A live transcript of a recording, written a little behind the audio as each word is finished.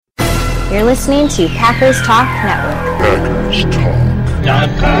You're listening to Packers Talk Network.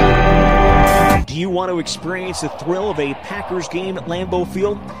 PackersTalk.com. Do you want to experience the thrill of a Packers game at Lambeau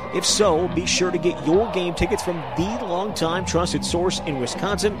Field? If so, be sure to get your game tickets from the longtime trusted source in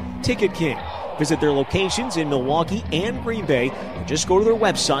Wisconsin, Ticket King. Visit their locations in Milwaukee and Green Bay, or just go to their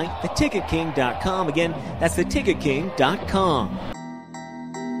website, theticketking.com. Again, that's theticketking.com.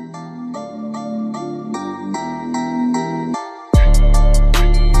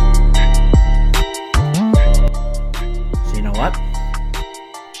 So you know what?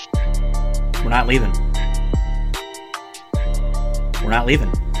 We're not leaving. We're not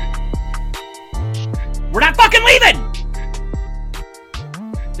leaving. We're not fucking leaving!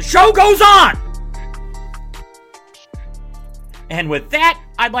 The show goes on! And with that,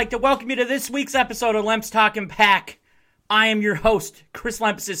 I'd like to welcome you to this week's episode of LempsTalkinPack. I am your host, Chris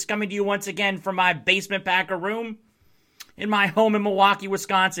Lempsis, coming to you once again from my basement Packer room in my home in Milwaukee,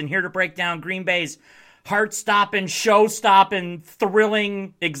 Wisconsin, here to break down Green Bay's heart-stopping, show-stopping,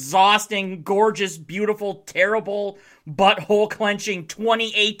 thrilling, exhausting, gorgeous, beautiful, terrible, butthole-clenching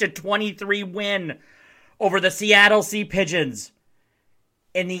 28-23 win over the Seattle Sea Pigeons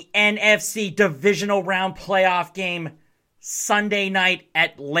in the NFC Divisional Round playoff game Sunday night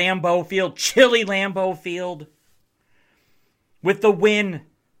at Lambeau Field, chilly Lambeau Field. With the win,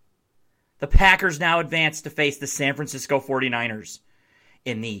 the Packers now advance to face the San Francisco 49ers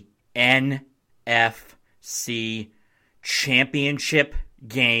in the NFC Championship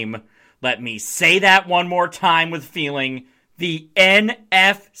game. Let me say that one more time with feeling. The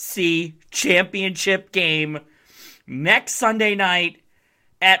NFC Championship game next Sunday night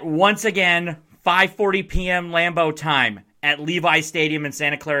at, once again, 5:40 p.m. Lambeau time at Levi Stadium in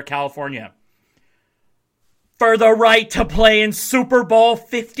Santa Clara, California, for the right to play in Super Bowl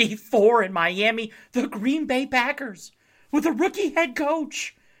 54 in Miami, the Green Bay Packers, with a rookie head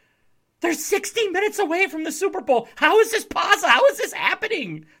coach. They're 60 minutes away from the Super Bowl. How is this possible? How is this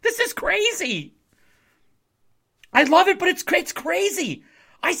happening? This is crazy. I love it, but it's crazy.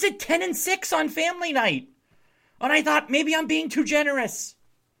 I said 10-6 on family night, and I thought maybe I'm being too generous.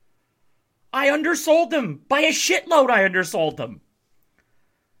 I undersold them. By a shitload, I undersold them.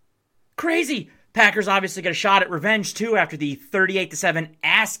 Crazy. Packers obviously get a shot at revenge, too, after the 38-7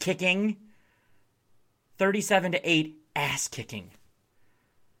 ass-kicking. 37-8 ass-kicking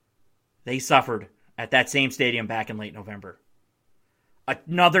they suffered at that same stadium back in late November.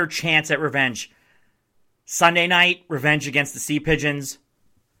 Another chance at revenge. Sunday night, revenge against the Sea Pigeons.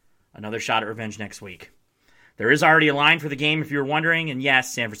 Another shot at revenge next week. There is already a line for the game, if you were wondering. And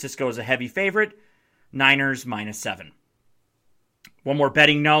yes, San Francisco is a heavy favorite. Niners -7. One more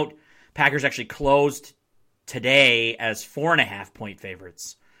betting note. Packers actually closed today as 4.5-point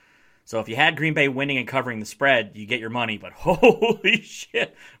favorites. So if you had Green Bay winning and covering the spread, you get your money. But holy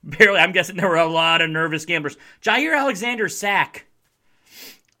shit. Barely. I'm guessing there were a lot of nervous gamblers. Jair Alexander's sack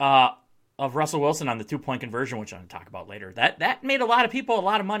of Russell Wilson on the 2-point conversion, which I'm going to talk about later. That made a lot of people a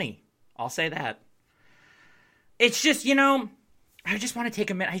lot of money. I'll say that. It's just, I just want to take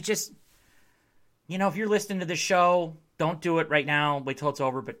a minute. if you're listening to this show, don't do it right now. Wait till it's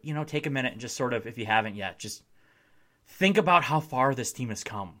over. But, take a minute and just sort of, if you haven't yet, just think about how far this team has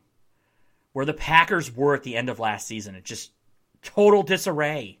come. Where the Packers were at the end of last season. It's just total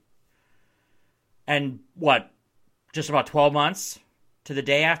disarray. And just about 12 months to the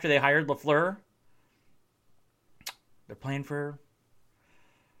day after they hired LaFleur, they're playing for...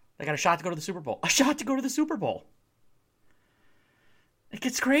 They got a shot to go to the Super Bowl. A shot to go to the Super Bowl. It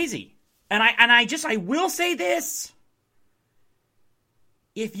gets crazy. And I will say this.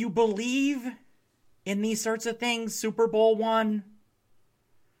 If you believe in these sorts of things, Super Bowl I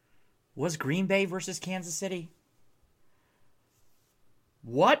was Green Bay versus Kansas City.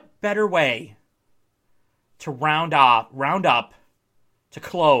 What better way to round up to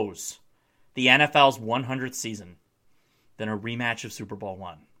close the NFL's 100th season than a rematch of Super Bowl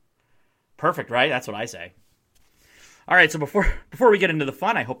I? Perfect, right? That's what I say. All right, so before we get into the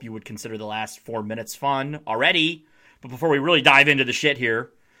fun, I hope you would consider the last 4 minutes fun already. But before we really dive into the shit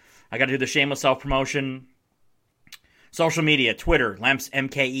here, I got to do the shameless self-promotion. Social media, Twitter,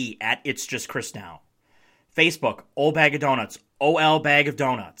 LempsMKE, at It's Just Chris Now. Facebook, Old Bag of Donuts, OL Bag of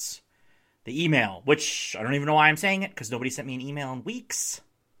Donuts. The email, which I don't even know why I'm saying it, because nobody sent me an email in weeks.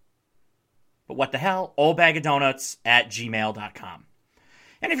 But what the hell? oldbagofdonuts@gmail.com.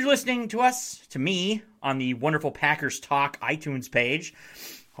 And if you're listening to us, to me, on the wonderful Packers Talk iTunes page,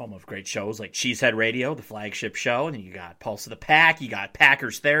 home of great shows like Cheesehead Radio, the flagship show, and then you got Pulse of the Pack, you got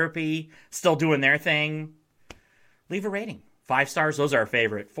Packers Therapy, still doing their thing. Leave a rating. 5 stars, those are our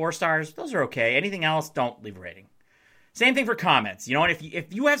favorite. 4 stars, those are okay. Anything else, don't leave a rating. Same thing for comments. You know, and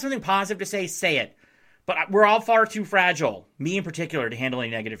if you have something positive to say it. But we're all far too fragile, me in particular, to handle any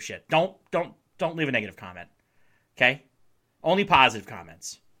negative shit. Don't leave a negative comment. Okay? Only positive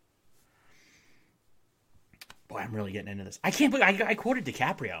comments. Boy, I'm really getting into this. I can't believe I quoted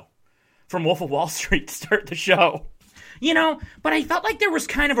DiCaprio from Wolf of Wall Street to start the show. You know, but I felt like there was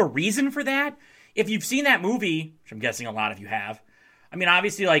kind of a reason for that. If you've seen that movie, which I'm guessing a lot of you have, I mean,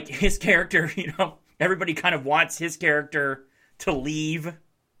 obviously, like, his character, you know, everybody kind of wants his character to leave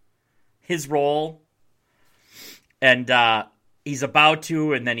his role. And he's about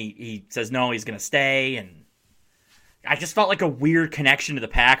to, and then he says no, he's going to stay. And I just felt like a weird connection to the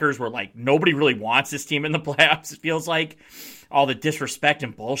Packers where, like, nobody really wants this team in the playoffs. It feels like all the disrespect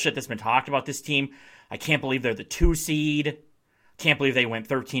and bullshit that's been talked about this team. I can't believe they're the 2 seed. Can't believe they went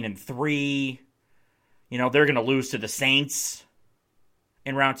 13-3. You know, they're going to lose to the Saints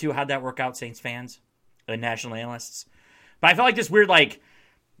in round 2. How'd that work out, Saints fans and national analysts? But I felt like this weird, like,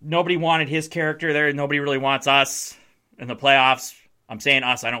 nobody wanted his character there. Nobody really wants us in the playoffs. I'm saying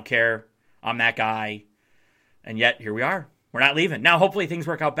us. I don't care. I'm that guy. And yet, here we are. We're not leaving. Now, hopefully things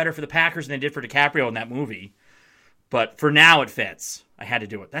work out better for the Packers than they did for DiCaprio in that movie. But for now, it fits. I had to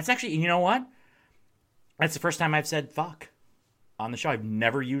do it. That's actually, you know what? That's the first time I've said fuck on the show. I've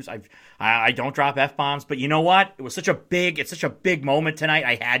never used, I don't drop F-bombs. But you know what? It's such a big moment tonight.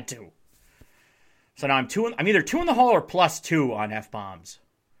 I had to. So now I'm either 2 in the hole or +2 on F-bombs.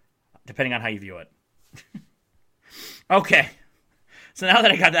 Depending on how you view it. Okay. So now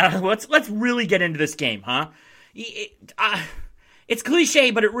that I got that, let's really get into this game, huh? It's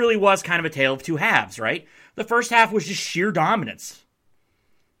cliche, but it really was kind of a tale of 2 halves, right? The first half was just sheer dominance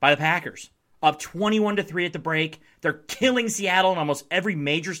by the Packers. Up 21-3 at the break. They're killing Seattle in almost every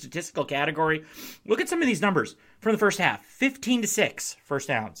major statistical category. Look at some of these numbers from the first half. 15-6 first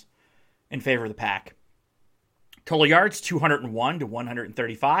downs in favor of the Pack. Total yards, 201 to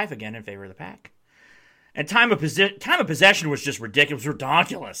 135, again in favor of the Pack. And time of possession was just ridiculous,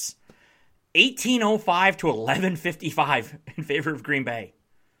 redonkulous. 18:05 to 11:55 in favor of Green Bay.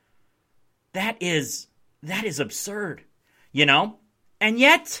 That is absurd, you know? And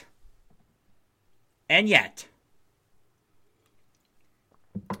yet,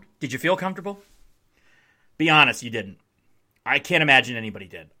 did you feel comfortable? Be honest, you didn't. I can't imagine anybody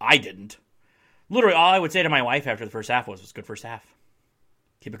did. I didn't. Literally, all I would say to my wife after the first half was good first half.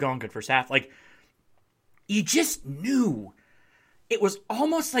 Keep it going, good first half. Like, you just knew it was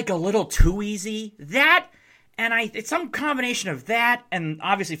almost like a little too easy. That, and it's some combination of that and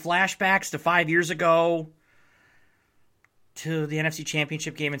obviously flashbacks to 5 years ago to the NFC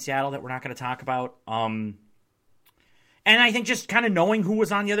Championship game in Seattle that we're not going to talk about. And I think just kind of knowing who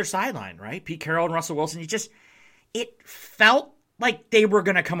was on the other sideline, right? Pete Carroll and Russell Wilson, it felt like they were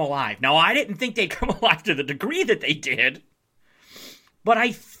going to come alive. Now, I didn't think they'd come alive to the degree that they did, but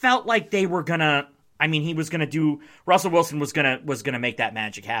I felt like they were going to, Russell Wilson was going to make that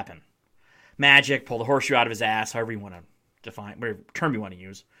magic happen. Magic, pull the horseshoe out of his ass, however you want to define, whatever term you want to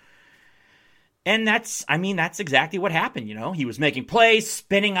use. And that's exactly what happened, you know. He was making plays,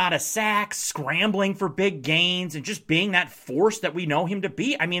 spinning out of sacks, scrambling for big gains, and just being that force that we know him to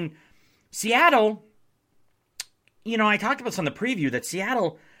be. I mean, Seattle, you know, I talked about this on the preview, that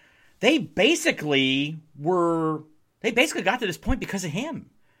Seattle, they basically got to this point because of him.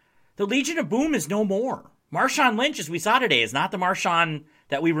 The Legion of Boom is no more. Marshawn Lynch, as we saw today, is not the Marshawn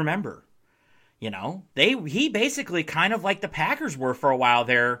that we remember. You know, he basically kind of like the Packers were for a while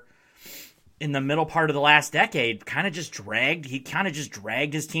there in the middle part of the last decade, kind of just dragged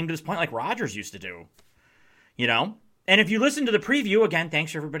his team to this point like Rodgers used to do. You know? And if you listen to the preview, again,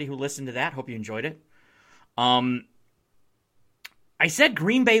 thanks for everybody who listened to that. Hope you enjoyed it. I said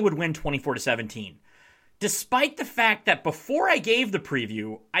Green Bay would win 24-17. Despite the fact that before I gave the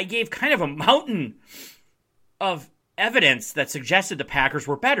preview, I gave kind of a mountain of evidence that suggested the Packers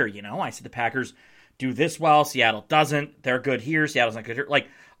were better. You know, I said the Packers do this well, Seattle doesn't. They're good here, Seattle's not good here. Like,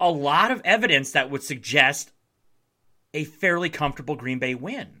 a lot of evidence that would suggest a fairly comfortable Green Bay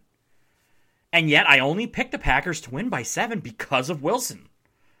win. And yet, I only picked the Packers to win by 7 because of Wilson.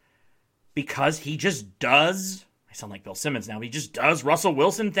 Because he just does, I sound like Bill Simmons now, he just does Russell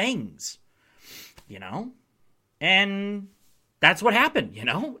Wilson things. You know? And that's what happened, you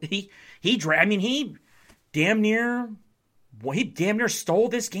know? He damn near stole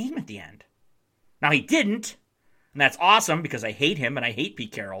this game at the end. Now, he didn't, and that's awesome because I hate him and I hate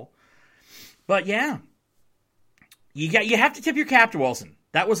Pete Carroll. But yeah, you have to tip your cap to Wilson.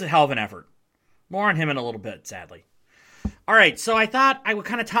 That was a hell of an effort. More on him in a little bit, sadly. All right, so I thought I would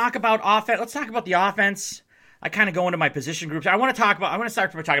kind of talk about offense. Let's talk about the offense. I kind of go into my position groups. I want to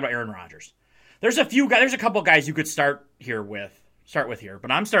start by talking about Aaron Rodgers. There's a couple guys you could start with here,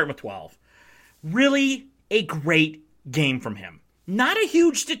 but I'm starting with 12. Really a great game from him. Not a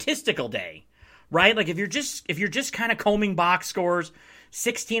huge statistical day, right? Like if you're just kind of combing box scores,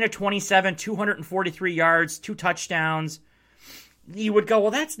 16 of 27, 243 yards, 2 touchdowns, you would go,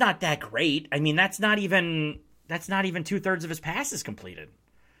 well, that's not that great. I mean, that's not even 2/3 of his passes completed.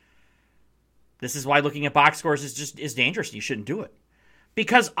 This is why looking at box scores is dangerous. You shouldn't do it.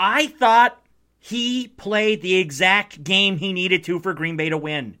 Because I thought he played the exact game he needed to for Green Bay to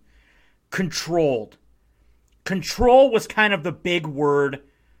win. Controlled. Control was kind of the big word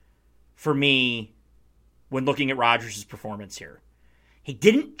for me when looking at Rodgers' performance here. He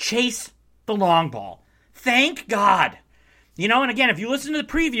didn't chase the long ball. Thank God. And again, if you listen to the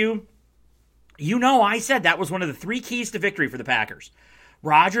preview, I said that was one of the 3 keys to victory for the Packers.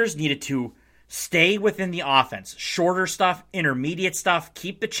 Rodgers needed to stay within the offense. Shorter stuff, intermediate stuff,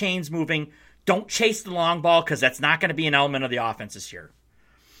 keep the chains moving. Don't chase the long ball because that's not going to be an element of the offense this year.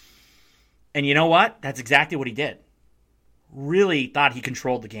 And you know what? That's exactly what he did. Really thought he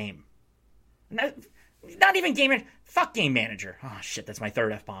controlled the game. Not even game manager. Fuck game manager. Oh, shit, that's my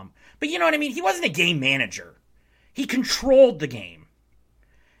third F-bomb. But you know what I mean? He wasn't a game manager. He controlled the game.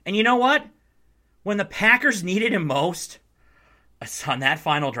 And you know what? When the Packers needed him most, on that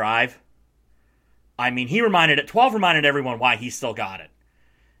final drive, I mean, 12 reminded everyone why he still got it.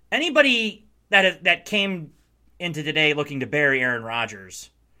 Anybody that came into today looking to bury Aaron Rodgers,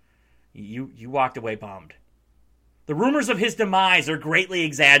 you walked away bummed. The rumors of his demise are greatly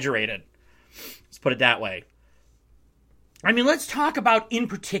exaggerated. Let's put it that way. I mean, let's talk about, in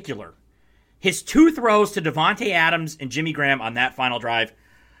particular, his 2 throws to Davante Adams and Jimmy Graham on that final drive.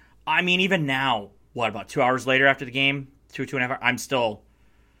 I mean, even now, about 2 hours later after the game, 2.5 hours,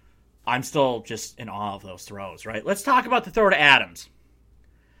 I'm still just in awe of those throws, right? Let's talk about the throw to Adams.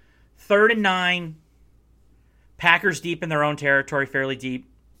 3rd and 9. Packers deep in their own territory, fairly deep.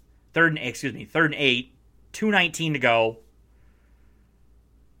 3rd and 8. 2:19 to go.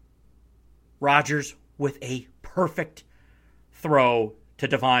 Rodgers with a perfect throw to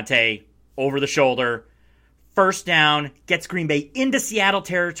Davante over the shoulder. 1st down, gets Green Bay into Seattle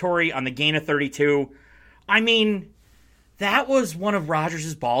territory on the gain of 32. I mean, that was one of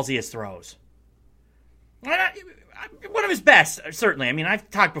Rodgers' ballsiest throws. One of his best, certainly. I mean, I've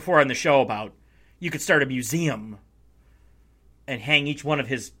talked before on the show about you could start a museum and hang each one of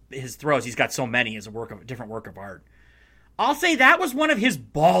his throws. He's got so many as a different work of art. I'll say that was one of his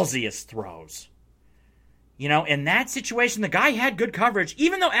ballsiest throws. In that situation, the guy had good coverage.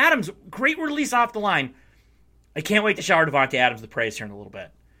 Even though Adams, great release off the line. I can't wait to shower Davante Adams the praise here in a little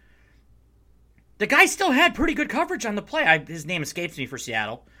bit. The guy still had pretty good coverage on the play. His name escapes me for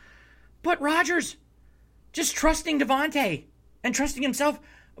Seattle. But Rodgers, just trusting Davante and trusting himself,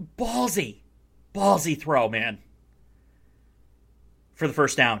 ballsy throw, man. For the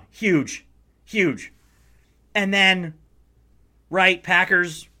 1st down. Huge. And then, right,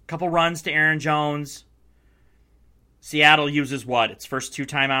 Packers, couple runs to Aaron Jones. Seattle uses its first 2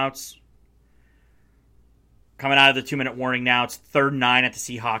 timeouts. Coming out of the 2-minute warning now, it's 3rd and 9 at the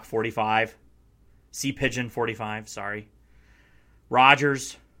Seahawk 45. Sea Pigeon 45, sorry.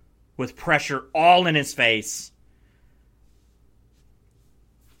 Rodgers with pressure all in his face.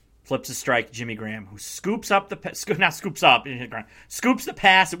 Flips a strike to Jimmy Graham, who scoops the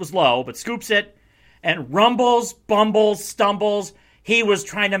pass. It was low, but scoops it and rumbles, bumbles, stumbles. He was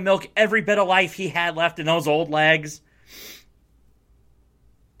trying to milk every bit of life he had left in those old legs.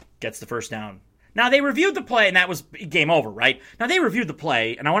 Gets the 1st down. Now, they reviewed the play, and that was game over, right? Now, they reviewed the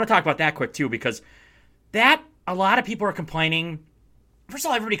play, and I want to talk about that quick, too, because a lot of people are complaining. First of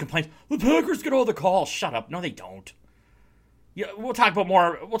all, everybody complains, the Packers get all the calls. Shut up. No, they don't. Yeah, we'll talk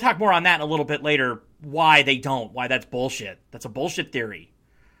more on that in a little bit later, why they don't, why that's bullshit. That's a bullshit theory,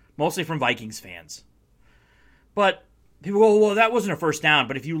 mostly from Vikings fans. But people go, well, that wasn't a 1st down.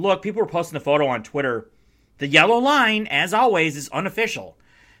 But if you look, people were posting the photo on Twitter. The yellow line, as always, is unofficial.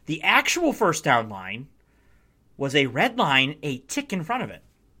 The actual 1st down line was a red line a tick in front of it.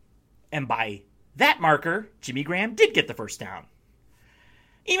 And by that marker, Jimmy Graham did get the 1st down.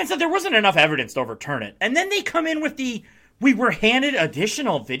 Even so, there wasn't enough evidence to overturn it. And then they come in with we were handed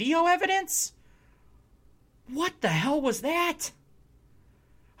additional video evidence? What the hell was that?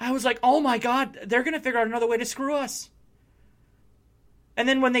 I was like, oh my God, they're going to figure out another way to screw us. And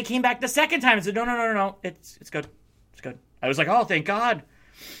then when they came back the second time and said, no, it's good. It's good. I was like, oh, thank God.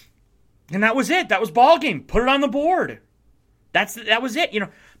 And that was it. That was ball game. Put it on the board. That was it,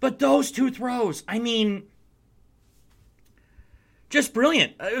 But those 2 throws, I mean, just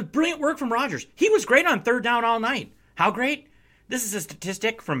brilliant. Brilliant work from Rodgers. He was great on 3rd down all night. How great? This is a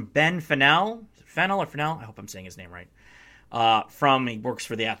statistic from Ben Fennell. Fennell or Fennell? I hope I'm saying his name right. He works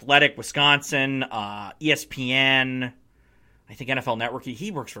for The Athletic, Wisconsin, ESPN, I think NFL Network.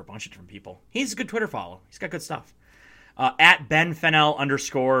 He works for a bunch of different people. He's a good Twitter follow. He's got good stuff. At Ben Fennell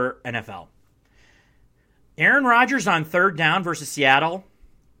 _NFL. Aaron Rodgers on third down versus Seattle,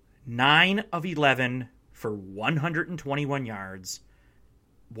 9 of 11 for 121 yards,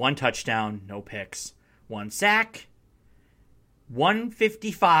 1 touchdown, no picks, 1 sack,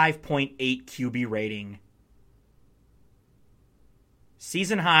 155.8 QB rating.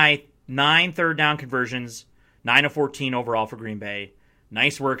 Season high, 9 third down conversions, 9 of 14 overall for Green Bay.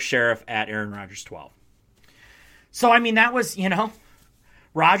 Nice work, Sheriff, at Aaron Rodgers 12. So, I mean, that was,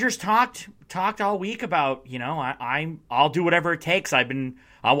 Rodgers talked all week about, I'll do whatever it takes. I've been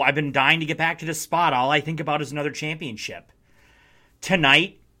dying to get back to this spot. All I think about is another championship.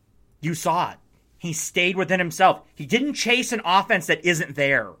 Tonight, you saw it. He stayed within himself. He didn't chase an offense that isn't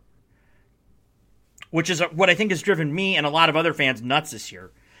there, which is what I think has driven me and a lot of other fans nuts this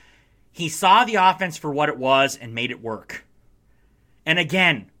year. He saw the offense for what it was and made it work. And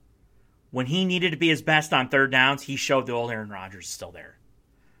again, when he needed to be his best on third downs, he showed the old Aaron Rodgers is still there.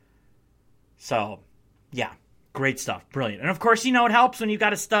 So, yeah, great stuff. Brilliant. And of course, it helps when you've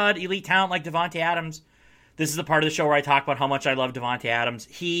got a stud, elite talent like Davante Adams. This is the part of the show where I talk about how much I love Davante Adams.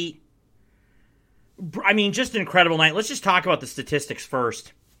 Just an incredible night. Let's just talk about the statistics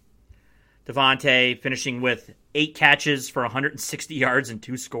first. Davante finishing with 8 catches for 160 yards and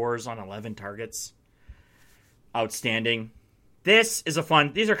 2 scores on 11 targets. Outstanding. These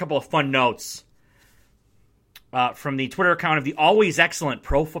are a couple of fun notes from the Twitter account of the always excellent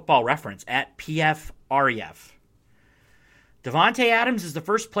Pro Football Reference at PFREF. Davante Adams is the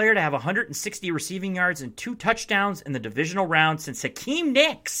first player to have 160 receiving yards and 2 touchdowns in the divisional round since Hakeem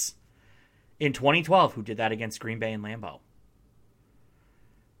Nicks in 2012, who did that against Green Bay and Lambeau.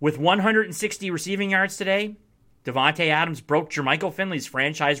 With 160 receiving yards today, Davante Adams broke Jermichael Finley's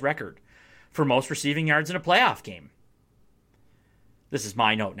franchise record for most receiving yards in a playoff game. This is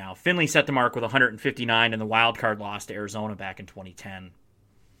my note now. Finley set the mark with 159 in the wild card loss to Arizona back in 2010.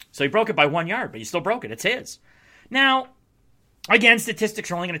 So he broke it by 1 yard, but he still broke it. It's his. Now, again, statistics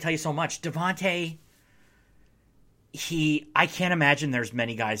are only going to tell you so much. Davante, I can't imagine there's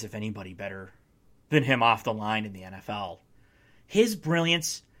many guys, if anybody, better than him off the line in the NFL. His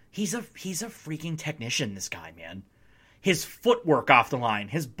brilliance, he's a freaking technician, this guy, man. His footwork off the line,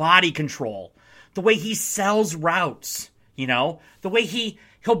 his body control, the way he sells routes, the way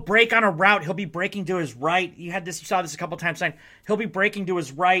he'll break on a route, he'll be breaking to his right. You saw this a couple times tonight. He'll be breaking to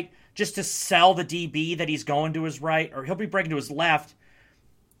his right just to sell the DB that he's going to his right, or he'll be breaking to his left,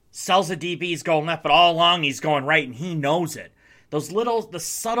 sells the DB, he's going left, but all along he's going right, and he knows it. The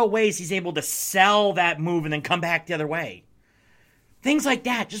subtle ways he's able to sell that move and then come back the other way. Things like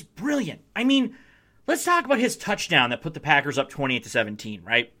that, just brilliant. Let's talk about his touchdown that put the Packers up 28-17,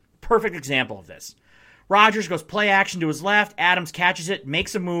 right? Perfect example of this. Rodgers goes play action to his left. Adams catches it,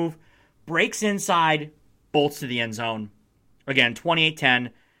 makes a move, breaks inside, bolts to the end zone. Again,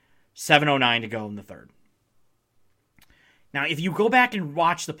 28-10, 7:09 to go in the third. Now, if you go back and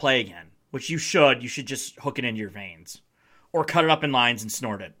watch the play again, which you should just hook it into your veins. Or cut it up in lines and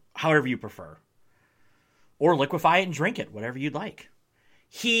snort it, however you prefer. Or liquefy it and drink it, whatever you'd like.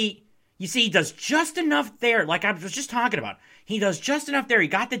 He does just enough there, like I was just talking about. He does just enough there. He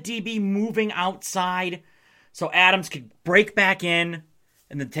got the DB moving outside so Adams could break back in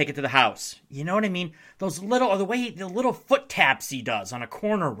and then take it to the house. You know what I mean? The little foot taps he does on a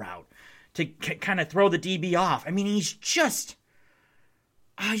corner route to kind of throw the DB off.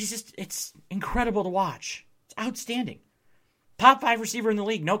 It's incredible to watch. It's outstanding. Top 5 receiver in the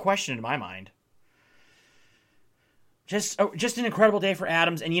league, no question in my mind. Just an incredible day for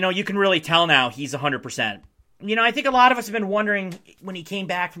Adams. And, you can really tell now he's 100%. I think a lot of us have been wondering when he came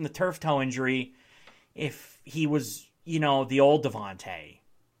back from the turf toe injury if he was, the old Davante.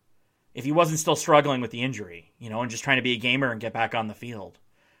 If he wasn't still struggling with the injury, and just trying to be a gamer and get back on the field.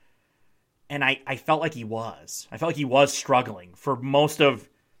 And I felt like he was. I felt like he was struggling from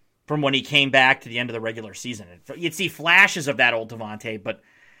when he came back to the end of the regular season. You'd see flashes of that old Davante, but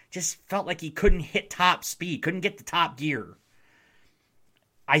just felt like he couldn't hit top speed, couldn't get the top gear.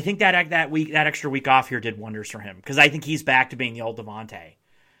 I think that extra week off here did wonders for him because I think he's back to being the old Davante.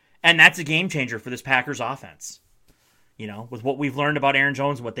 And that's a game changer for this Packers offense. With what we've learned about Aaron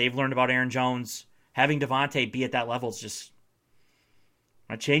Jones, what they've learned about Aaron Jones, having Davante be at that level is just,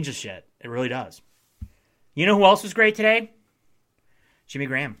 it changes shit. It really does. You know who else was great today? Jimmy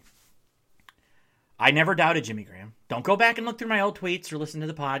Graham. I never doubted Jimmy Graham. Don't go back and look through my old tweets or listen to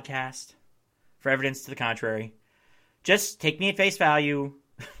the podcast for evidence to the contrary. Just take me at face value.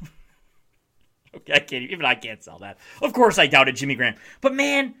 Okay, even I can't sell that. Of course I doubted Jimmy Graham. But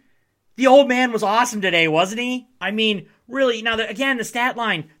man, the old man was awesome today, wasn't he? I mean, really, now, again, the stat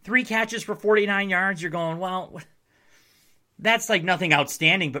line, 3 catches for 49 yards. You're going, well, that's like nothing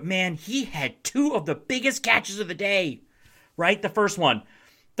outstanding. But man, he had 2 of the biggest catches of the day, right? The first one,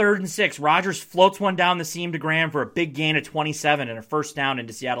 3rd and 6. Rodgers floats one down the seam to Graham for a big gain of 27 and a first down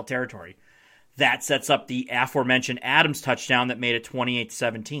into Seattle territory. That sets up the aforementioned Adams touchdown that made it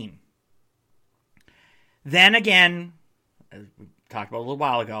 28-17. Then again, as we talked about a little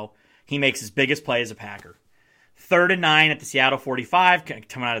while ago, he makes his biggest play as a Packer. 3rd and 9 at the Seattle 45,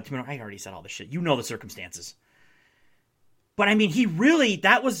 coming out of 2 minutes. I already said all this shit. You know the circumstances. But I mean,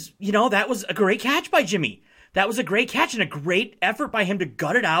 that was a great catch by Jimmy. That was a great catch and a great effort by him to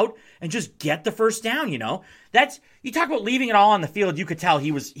gut it out and just get the first down, you talk about leaving it all on the field. You could tell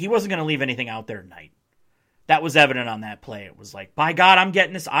he wasn't going to leave anything out there tonight. That was evident on that play. It was like, by God, I'm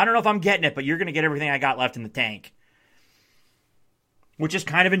getting this. I don't know if I'm getting it, but you're going to get everything I got left in the tank. Which is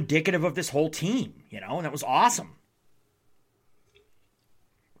kind of indicative of this whole team, and that was awesome.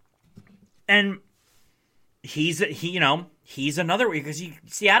 And he's another way, because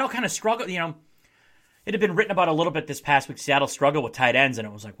Seattle kind of struggled, it had been written about a little bit this past week. Seattle struggled with tight ends, and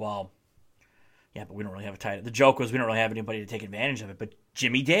it was like, well, yeah, but we don't really have a tight end. The joke was we don't really have anybody to take advantage of it, but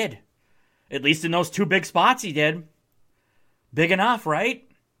Jimmy did. At least in those 2 big spots he did. Big enough, right?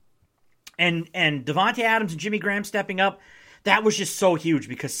 And Davante Adams and Jimmy Graham stepping up, that was just so huge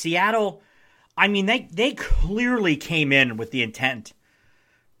because Seattle, I mean, they clearly came in with the intent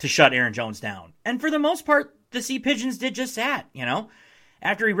to shut Aaron Jones down. And for the most part, the Sea Pigeons did just that,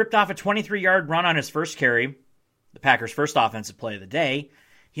 After he ripped off a 23-yard run on his first carry, the Packers' first offensive play of the day,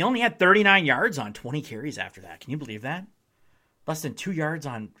 he only had 39 yards on 20 carries after that. Can you believe that? Less than 2 yards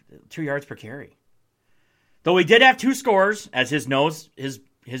per carry. Though he did have 2 scores, as his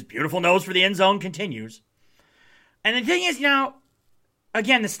beautiful nose for the end zone continues. And the thing is,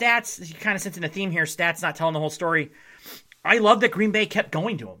 again, the stats, kind of sensing the theme here, stats not telling the whole story. I love that Green Bay kept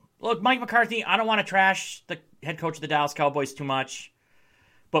going to him. Look, Mike McCarthy, I don't want to trash the head coach of the Dallas Cowboys too much,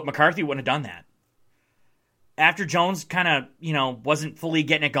 but McCarthy wouldn't have done that. After Jones kind of, wasn't fully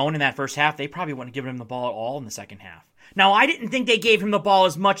getting it going in that first half, they probably wouldn't have given him the ball at all in the second half. Now, I didn't think they gave him the ball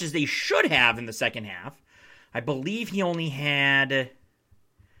as much as they should have in the second half. I believe he only had,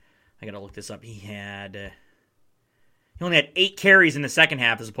 I got to look this up, he only had 8 carries in the second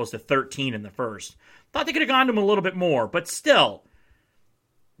half as opposed to 13 in the first. Thought they could have gone to him a little bit more, but still,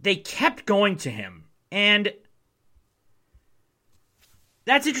 they kept going to him. And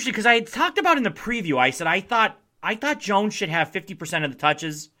that's interesting because I had talked about in the preview, I said I thought Jones should have 50% of the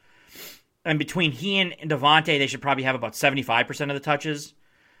touches. And between he and Davante, they should probably have about 75% of the touches.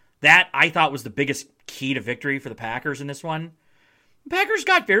 That, I thought, was the biggest key to victory for the Packers in this one. The Packers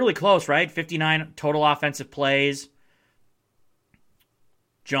got fairly close, right? 59 total offensive plays.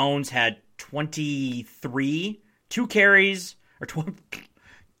 Jones had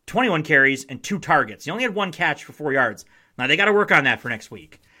 21 carries and 2 targets. He only had 1 catch for 4 yards. Now, they got to work on that for next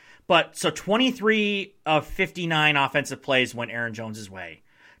week. But, so 23 of 59 offensive plays went Aaron Jones' way.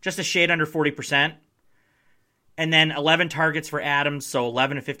 Just a shade under 40%. And then 11 targets for Adams, so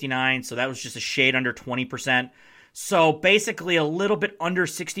 11 of 59. So that was just a shade under 20%. So basically a little bit under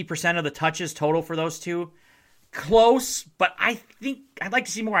 60% of the touches total for those two. Close, but I think I'd like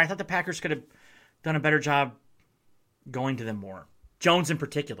to see more. I thought the Packers could have done a better job going to them more. Jones in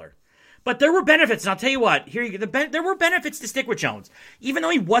particular. But there were benefits, and I'll tell you what. There were benefits to stick with Jones. Even though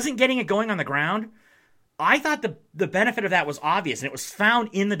he wasn't getting it going on the ground, I thought the benefit of that was obvious, and it was found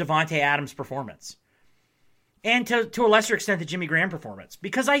in the Davante Adams performance. And to a lesser extent, the Jimmy Graham performance.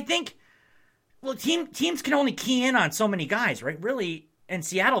 Because I think, well, teams can only key in on so many guys, right? Really, in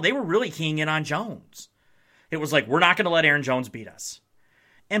Seattle, they were really keying in on Jones. It was like, we're not going to let Aaron Jones beat us.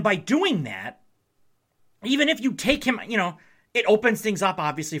 And by doing that, even if you take him, it opens things up,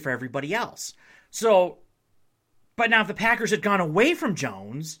 obviously, for everybody else. So, but now if the Packers had gone away from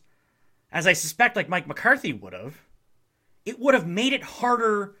Jones, as I suspect like Mike McCarthy would have, it would have made it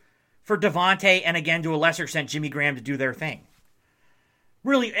harder for Davante and, again, to a lesser extent, Jimmy Graham to do their thing.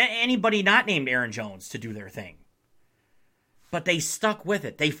 Really, anybody not named Aaron Jones to do their thing. But they stuck with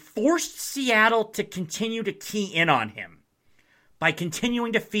it. They forced Seattle to continue to key in on him by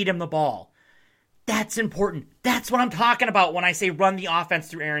continuing to feed him the ball. That's important. That's what I'm talking about when I say run the offense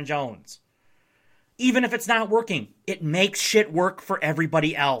through Aaron Jones. Even if it's not working, it makes shit work for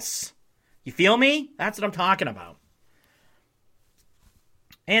everybody else. You feel me? That's what I'm talking about.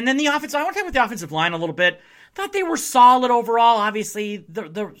 And then the offense, I want to talk about the offensive line a little bit. Thought they were solid overall. Obviously,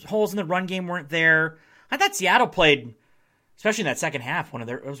 the holes in the run game weren't there. I thought Seattle played, especially in that second half,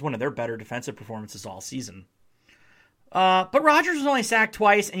 it was one of their better defensive performances all season. But Rodgers was only sacked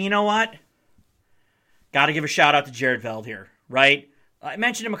twice, and you know what? Got to give a shout out to Jared Veld here, right? I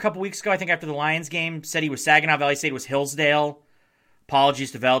mentioned him a couple weeks ago, I think after the Lions game, said he was Saginaw Valley State was Hillsdale.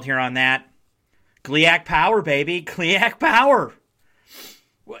 Apologies to Veld here on that. Gliac power, baby. Gliac power.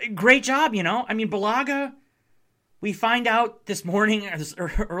 Great job, you know. I mean, Balaga, we find out this morning, this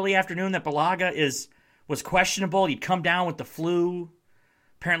early afternoon, that Balaga was questionable. He'd come down with the flu.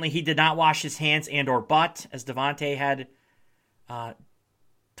 Apparently, he did not wash his hands and or butt, as Devontae had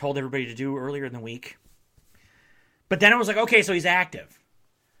told everybody to do earlier in the week. But then it was like, okay, so he's active.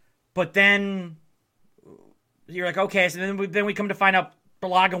 But then you're like, okay, so then we come to find out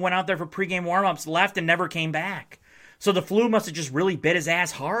Balaga went out there for pregame warmups, left, and never came back. So the flu must have just really bit his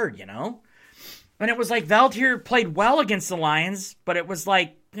ass hard, you know? And it was like Veld here played well against the Lions, but it was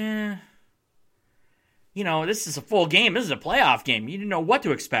like, you know, this is a full game. This is a playoff game. You didn't know what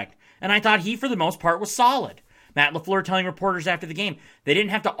to expect. And I thought he, for the most part, was solid. Matt LaFleur telling reporters after the game they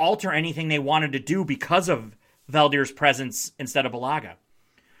didn't have to alter anything they wanted to do because of Veldier's presence instead of Balaga,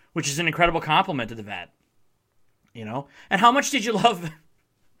 which is an incredible compliment to the vet. You know? And how much did you love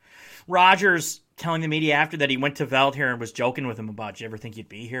Rodgers telling the media after that he went to Veld here and was joking with him about, "Do you ever think you'd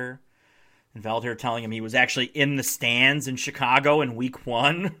be here?" And Veld here telling him he was actually in the stands in Chicago in week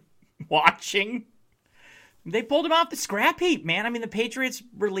 1 watching. They pulled him off the scrap heap, man. I mean, the Patriots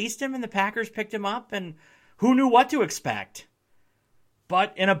released him and the Packers picked him up, and who knew what to expect?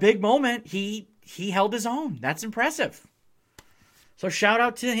 But in a big moment, he held his own. That's impressive. So shout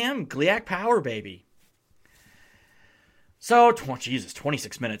out to him. Gliac power, baby. So,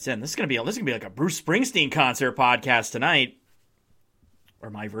 26 minutes in. This is gonna be like a Bruce Springsteen concert podcast tonight,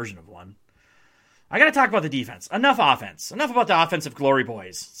 or my version of one. I got to talk about the defense. Enough offense. Enough about the offensive glory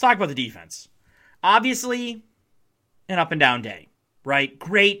boys. Let's talk about the defense. Obviously, an up and down day, right?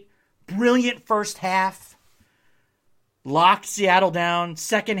 Great, brilliant first half. Locked Seattle down.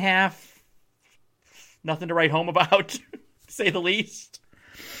 Second half, nothing to write home about, to say the least.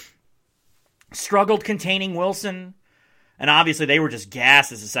 Struggled containing Wilson. And obviously, they were just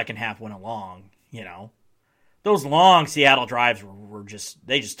gassed as the second half went along, you know. Those long Seattle drives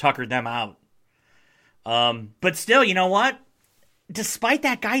they just tuckered them out. But still, you know what? Despite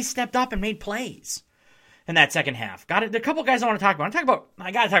that, guys stepped up and made plays in that second half. There are a couple guys I want to talk about.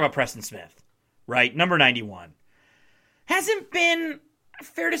 I got to talk about Preston Smith, right? Number 91. Hasn't been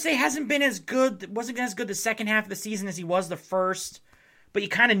as good. Wasn't as good the second half of the season as he was the first. But you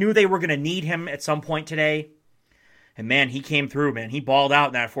kind of knew they were going to need him at some point today. And man, he came through, man. He balled out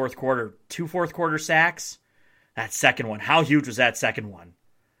in that fourth quarter. 2 fourth quarter sacks. That second one. How huge was that second one?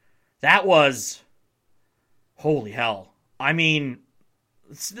 That was, holy hell. I mean,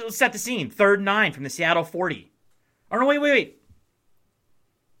 let's set the scene. 3rd and 9 from the Seattle 40. Oh, no, wait.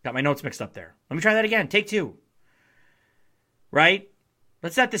 Got my notes mixed up there. Let me try that again. Take 2. Right?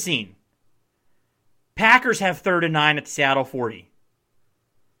 Let's set the scene. Packers have 3rd and 9 at the Seattle 40.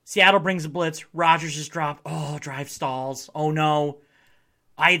 Seattle brings a blitz. Rodgers just dropped. Oh, drive stalls. Oh, no.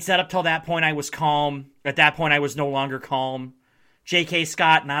 I had set up till that point I was calm. At that point, I was no longer calm. J.K.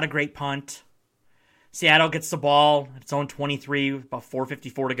 Scott, not a great punt. Seattle gets the ball at its own 23, about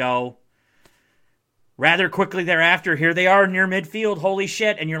 4:54 to go. Rather quickly thereafter, here they are near midfield. Holy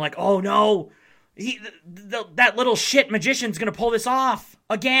shit. And you're like, oh, no. That little shit magician's going to pull this off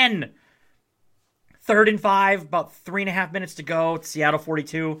again. 3rd and 5, about 3.5 minutes to go. It's Seattle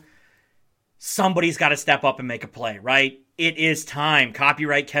 42. Somebody's got to step up and make a play, right? It is time.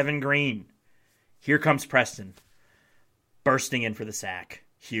 Copyright Kevin Green. Here comes Preston. Bursting in for the sack.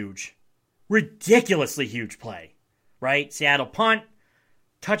 Huge. Ridiculously huge play, right? Seattle punt.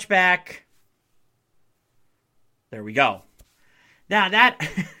 Touchback. There we go. Now that,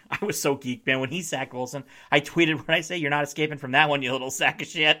 I was so geeked, man. When he sacked Wilson, I tweeted, what I say, "You're not escaping from that one, you little sack of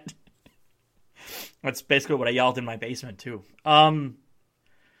shit." That's basically what I yelled in my basement, too. That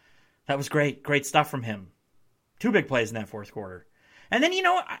was great. Great stuff from him. 2 big plays in that fourth quarter. And then, you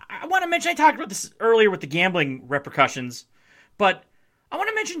know, I want to mention, I talked about this earlier with the gambling repercussions, but I want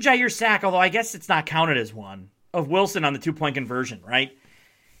to mention Jair's sack, although I guess it's not counted as one, of Wilson on the 2-point conversion, right?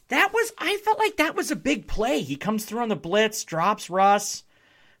 I felt like that was a big play. He comes through on the blitz, drops Russ.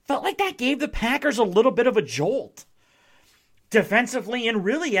 Felt like that gave the Packers a little bit of a jolt. Defensively and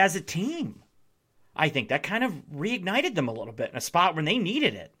really as a team. I think that kind of reignited them a little bit in a spot when they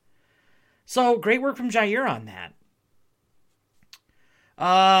needed it. So, great work from Jair on that.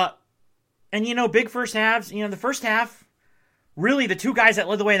 And, you know, big first halves. You know, the first half, really the 2 guys that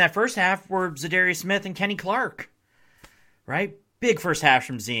led the way in that first half were Zadarius Smith and Kenny Clark. Right? Big first half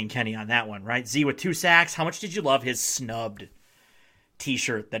from Z and Kenny on that one, right? Z with 2 sacks. How much did you love his snubbed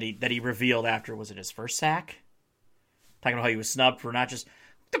t-shirt that he revealed after, was it his first sack? Talking about how he was snubbed for not just...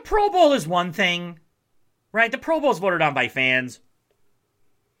 The Pro Bowl is one thing, right? The Pro Bowl is voted on by fans.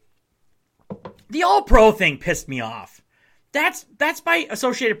 The All-Pro thing pissed me off. That's by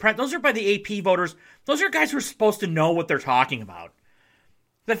Associated Press. Those are by the AP voters. Those are guys who are supposed to know what they're talking about.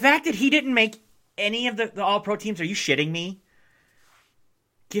 The fact that he didn't make any of the All-Pro teams, are you shitting me?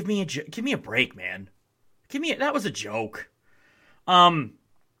 Give me a break, man. That was a joke. And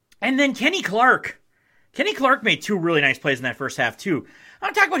then Kenny Clark. Kenny Clark made 2 really nice plays in that first half, too.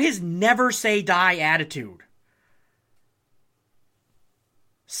 I'm talking about his never say die attitude.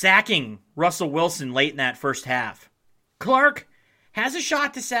 Sacking Russell Wilson late in that first half. Clark has a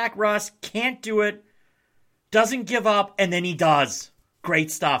shot to sack Russ, can't do it, doesn't give up, and then he does. Great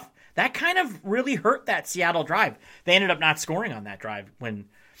stuff. That kind of really hurt that Seattle drive. They ended up not scoring on that drive when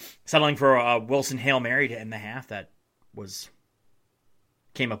settling for a Wilson Hail Mary to end the half that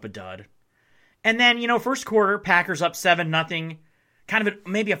came up a dud. And then, first quarter, Packers up 7-0. Kind of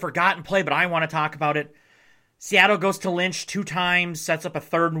maybe a forgotten play, but I want to talk about it. Seattle goes to Lynch 2 times, sets up a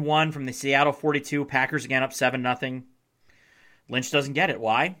 3rd and 1 from the Seattle 42. Packers again up 7-0. Lynch doesn't get it.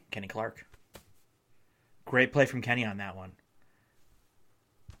 Why? Kenny Clark. Great play from Kenny on that one.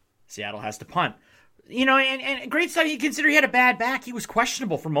 Seattle has to punt. And great stuff. You consider he had a bad back. He was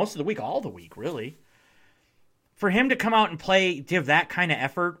questionable for most of the week, all the week, really. For him to come out and give that kind of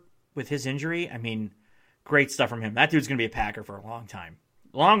effort with his injury, great stuff from him. That dude's going to be a Packer for a long time.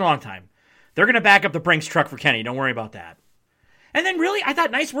 Long time. They're going to back up the Brinks truck for Kenny. Don't worry about that. And then really, I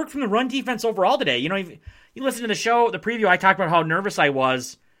thought nice work from the run defense overall today. You listen to the show, the preview, I talked about how nervous I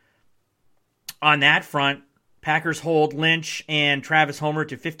was on that front. Packers hold Lynch and Travis Homer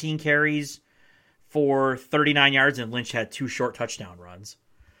to 15 carries for 39 yards, and Lynch had 2 short touchdown runs.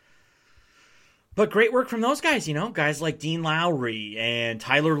 But great work from those guys, guys like Dean Lowry and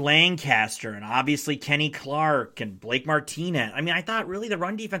Tyler Lancaster and obviously Kenny Clark and Blake Martinez. I thought really the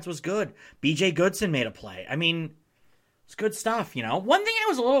run defense was good. BJ Goodson made a play. It's good stuff, One thing I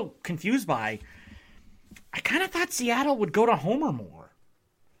was a little confused by, I kind of thought Seattle would go to Homer more.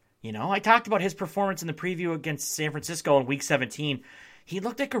 I talked about his performance in the preview against San Francisco in Week 17. He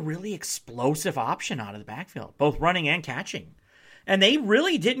looked like a really explosive option out of the backfield, both running and catching. And they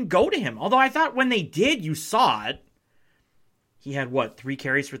really didn't go to him. Although I thought when they did, you saw it. He had, 3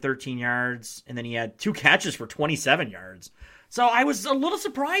 carries for 13 yards, and then he had 2 catches for 27 yards. So I was a little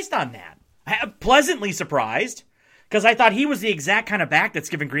surprised on that. Pleasantly surprised, because I thought he was the exact kind of back that's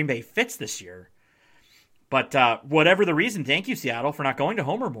given Green Bay fits this year. But whatever the reason, thank you, Seattle, for not going to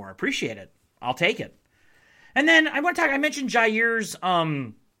Homer more. Appreciate it. I'll take it. And then I mentioned Jair's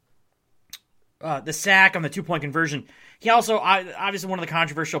the sack on the 2-point conversion. He also, obviously one of the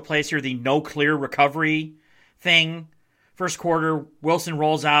controversial plays here, the no clear recovery thing. First quarter, Wilson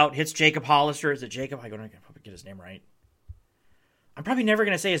rolls out, hits Jacob Hollister. Is it Jacob? I gotta get his name right. I'm probably never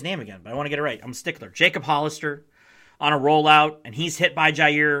going to say his name again, but I want to get it right. I'm a stickler. Jacob Hollister on a rollout, and he's hit by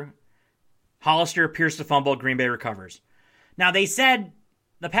Jair. Hollister appears to fumble. Green Bay recovers. Now, they said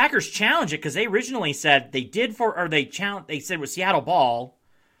the Packers challenged it because they originally said they said it was Seattle ball.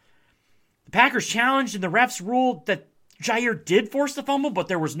 The Packers challenged, and the refs ruled that Jair did force the fumble, but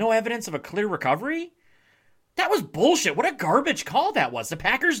there was no evidence of a clear recovery. That was bullshit. What a garbage call that was. The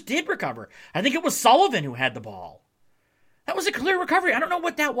Packers did recover. I think it was Sullivan who had the ball. That was a clear recovery. I don't know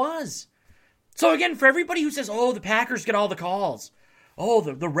what that was. So again, for everybody who says, the Packers get all the calls.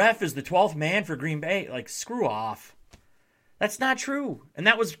 The ref is the 12th man for Green Bay. Screw off. That's not true. And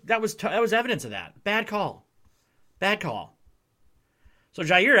that was evidence of that. Bad call. So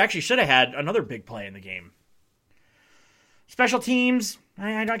Jair actually should have had another big play in the game. Special teams,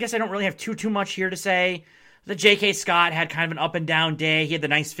 I guess I don't really have too much here to say. The J.K. Scott had kind of an up and down day. He had the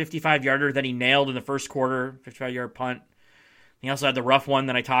nice 55-yarder that he nailed in the first quarter, 55-yard punt. He also had the rough one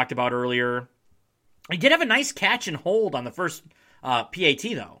that I talked about earlier. He did have a nice catch and hold on the first PAT,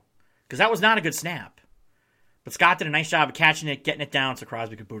 though, because that was not a good snap. But Scott did a nice job of catching it, getting it down so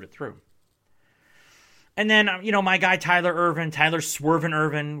Crosby could boot it through. And then, my guy Tyler Swervin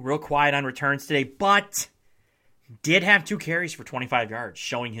Irvin, real quiet on returns today, but did have 2 carries for 25 yards,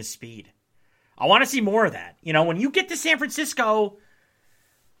 showing his speed. I want to see more of that. When you get to San Francisco,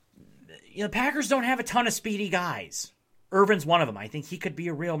 the Packers don't have a ton of speedy guys. Irvin's one of them. I think he could be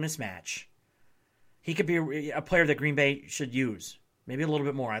a real mismatch. He could be a player that Green Bay should use. Maybe a little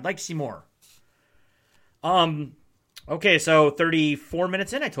bit more. I'd like to see more. Okay, so 34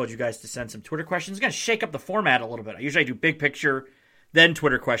 minutes in, I told you guys to send some Twitter questions. I'm going to shake up the format a little bit. I do big picture, then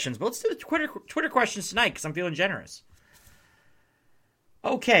Twitter questions. But let's do the Twitter questions tonight because I'm feeling generous.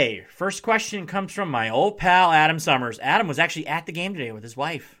 Okay, first question comes from my old pal Adam Summers. Adam was actually at the game today with his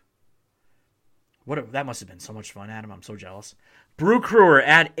wife. That must have been so much fun, Adam. I'm so jealous. Brew Crewer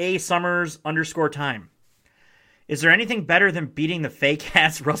at @ASummers_time. Is there anything better than beating the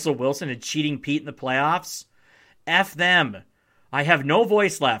fake-ass Russell Wilson and cheating Pete in the playoffs? F them. I have no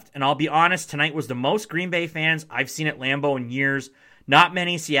voice left, and I'll be honest, tonight was the most Green Bay fans I've seen at Lambeau in years. Not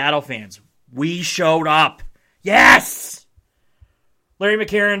many Seattle fans. We showed up. Yes! Larry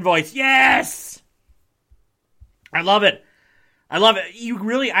McCarron voice. Yes! I love it. I love it.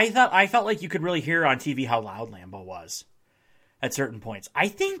 I felt like you could really hear on TV how loud Lambeau was at certain points. I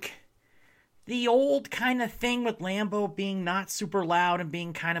think the old kind of thing with Lambeau being not super loud and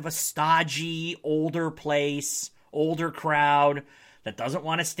being kind of a stodgy, older place, older crowd that doesn't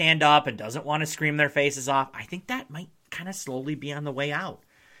want to stand up and doesn't want to scream their faces off, I think that might kind of slowly be on the way out.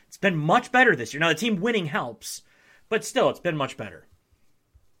 It's been much better this year. Now, the team winning helps, but still, it's been much better.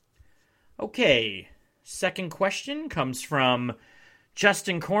 Okay, second question comes from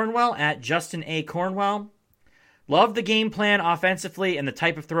Justin Cornwell at Justin A. Cornwell. Love the game plan offensively and the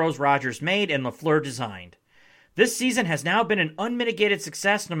type of throws Rodgers made and LaFleur designed. This season has now been an unmitigated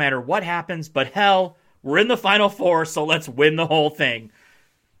success no matter what happens, but hell, we're in the Final Four, so let's win the whole thing.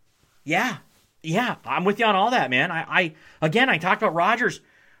 Yeah, I'm with you on all that, man. I talked about Rodgers.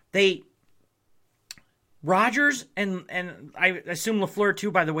 Rodgers and I assume LaFleur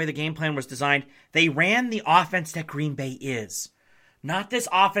too, by the way the game plan was designed, they ran the offense that Green Bay is. Not this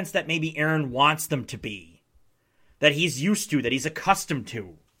offense that maybe Aaron wants them to be. That he's used to, that he's accustomed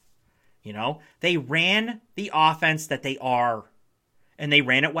to. You know? They ran the offense that they are. And they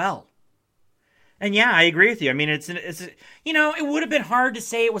ran it well. And yeah, I agree with you. I mean, it would have been hard to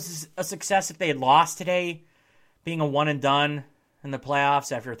say it was a success if they had lost today, being a one and done in the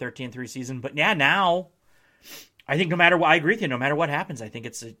playoffs after a 13-3 season. But yeah, now, I think I agree with you, no matter what happens, I think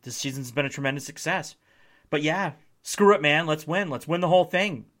this season's been a tremendous success. But yeah, screw it, man. Let's win. Let's win the whole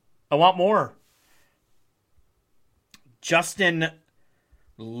thing. I want more. Justin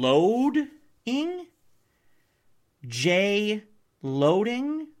Loading? J.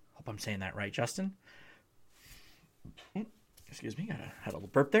 Loading? Hope I'm saying that right, Justin. Excuse me, had a little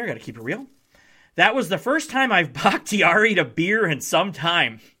burp there. Got to keep it real. That was the first time I've Bakhtiari'd a beer in some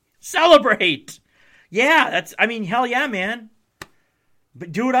time. Celebrate! Yeah, hell yeah, man.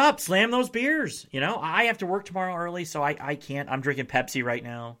 But do it up. Slam those beers. You know, I have to work tomorrow early, so I can't. I'm drinking Pepsi right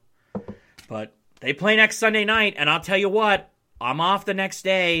now. But they play next Sunday night, and I'll tell you what, I'm off the next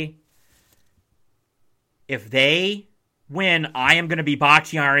day. If they win, I am going to be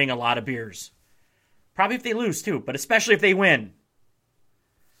Bakhtiariing a lot of beers. Probably if they lose, too, but especially if they win.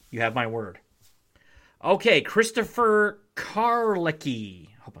 You have my word. Okay, Christopher Karlicki.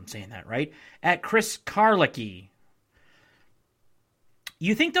 Hope I'm saying that right. At Chris Karlicki.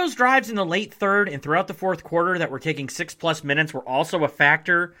 You think those drives in the late third and throughout the fourth quarter that were taking 6+ minutes were also a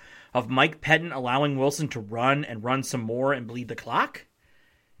factor of Mike Pettin allowing Wilson to run and run some more and bleed the clock?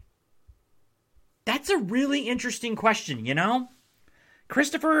 That's a really interesting question, you know?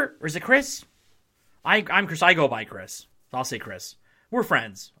 Christopher, or is it Chris? I'm Chris. I go by Chris. I'll say Chris. We're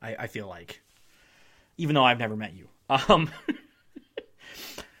friends, I feel like. Even though I've never met you.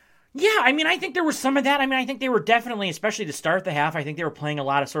 Yeah, I mean, I think there was some of that. I mean, I think they were definitely, especially to start the half, I think they were playing a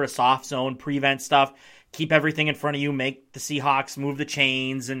lot of sort of soft zone, prevent stuff, keep everything in front of you, make the Seahawks move the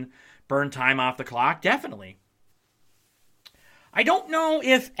chains and burn time off the clock. Definitely. I don't know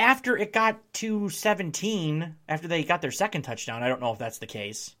if after it got to 17, after they got their second touchdown, I don't know if that's the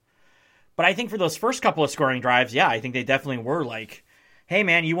case. But I think for those first couple of scoring drives, yeah, I think they definitely were like, hey,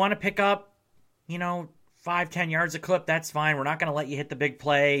 man, you want to pick up, 5-10 yards a clip, that's fine. We're not going to let you hit the big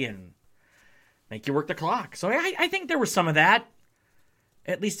play and make you work the clock. So I think there was some of that,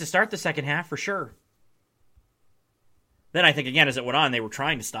 at least to start the second half, for sure. Then I think, again, as it went on, they were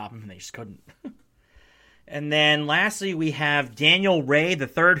trying to stop him, and they just couldn't. And then lastly, we have Daniel Ray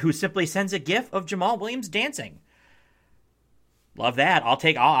III, who simply sends a gif of Jamal Williams dancing. Love that.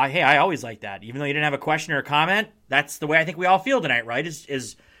 Hey, I always like that. Even though you didn't have a question or a comment, that's the way I think we all feel tonight, right?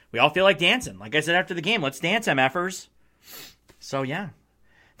 Is we all feel like dancing. Like I said after the game, let's dance, MFers. So, yeah.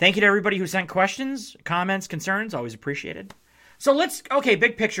 Thank you to everybody who sent questions, comments, concerns. Always appreciated. So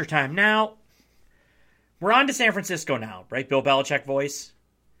big picture time. Now, we're on to San Francisco now, right? Bill Belichick voice.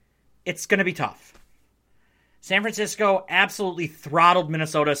 It's going to be tough. San Francisco absolutely throttled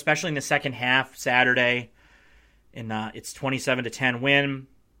Minnesota, especially in the second half Saturday. In its 27-10 win.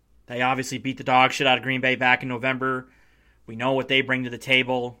 They obviously beat the dog shit out of Green Bay back in November. We know what they bring to the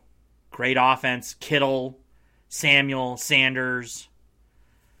table. Great offense. Kittle, Samuel, Sanders.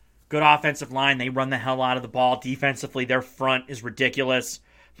 Good offensive line. They run the hell out of the ball. Defensively, their front is ridiculous.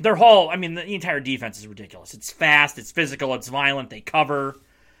 The entire defense is ridiculous. It's fast, it's physical, it's violent, they cover.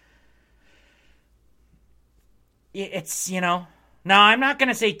 No, I'm not going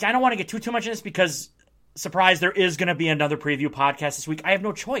to say, I don't want to get too much in this because, surprise, there is going to be another preview podcast this week. I have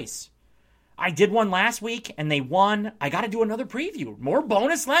no choice. I did one last week, and they won. I got to do another preview. More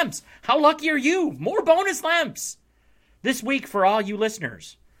bonus Lemps. How lucky are you? More bonus Lemps this week for all you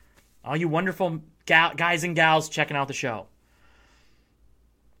listeners. All you wonderful guys and gals checking out the show.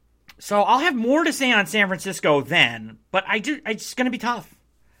 So I'll have more to say on San Francisco then, but it's going to be tough.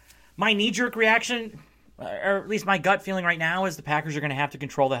 My knee-jerk reaction, or at least my gut feeling right now, is the Packers are going to have to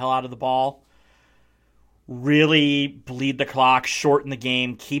control the hell out of the ball. Really bleed the clock, shorten the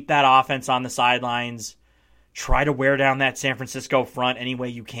game, keep that offense on the sidelines, try to wear down that San Francisco front any way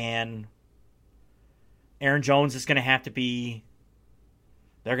you can. Aaron Jones is going to have to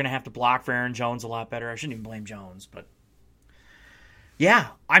they're going to have to block for Aaron Jones a lot better. I shouldn't even blame Jones, but yeah.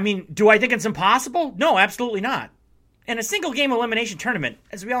 Do I think it's impossible? No, absolutely not. In a single game elimination tournament,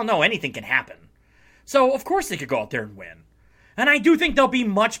 as we all know, anything can happen. So, of course they could go out there and win. And I do think they'll be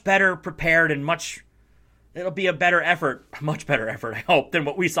much better prepared and it'll be a much better effort, I hope, than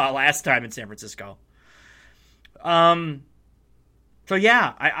what we saw last time in San Francisco. So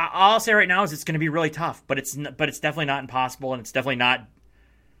yeah, I'll say right now is it's going to be really tough, but it's definitely not impossible, and it's definitely not,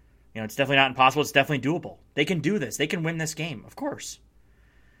 it's definitely not impossible. It's definitely doable. They can do this. They can win this game, of course.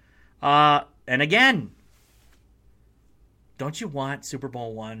 And again, don't you want Super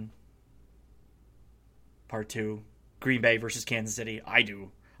Bowl I, Part 2, Green Bay versus Kansas City? I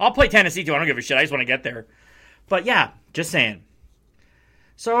do. I'll play Tennessee too. I don't give a shit. I just want to get there. But yeah, just saying.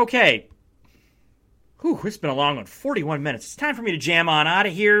 So, okay. It's been a long one. 41 minutes. It's time for me to jam on out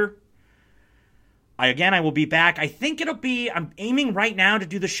of here. I will be back. I think I'm aiming right now to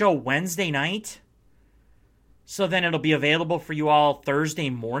do the show Wednesday night. So then it'll be available for you all Thursday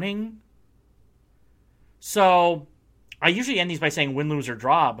morning. So I usually end these by saying win, lose, or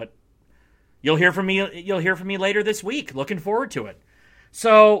draw, but you'll hear from me later this week. Looking forward to it.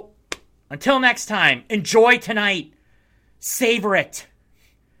 So until next time, enjoy tonight. Savor it.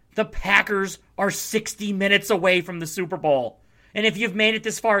 The Packers are 60 minutes away from the Super Bowl. And if you've made it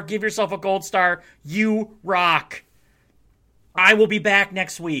this far, give yourself a gold star. You rock. I will be back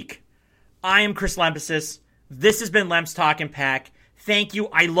next week. I am Chris Lempesis. This has been LempsTalkinPack. Thank you.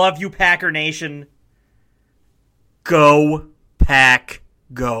 I love you, Packer Nation. Go, Pack,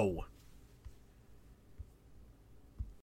 go.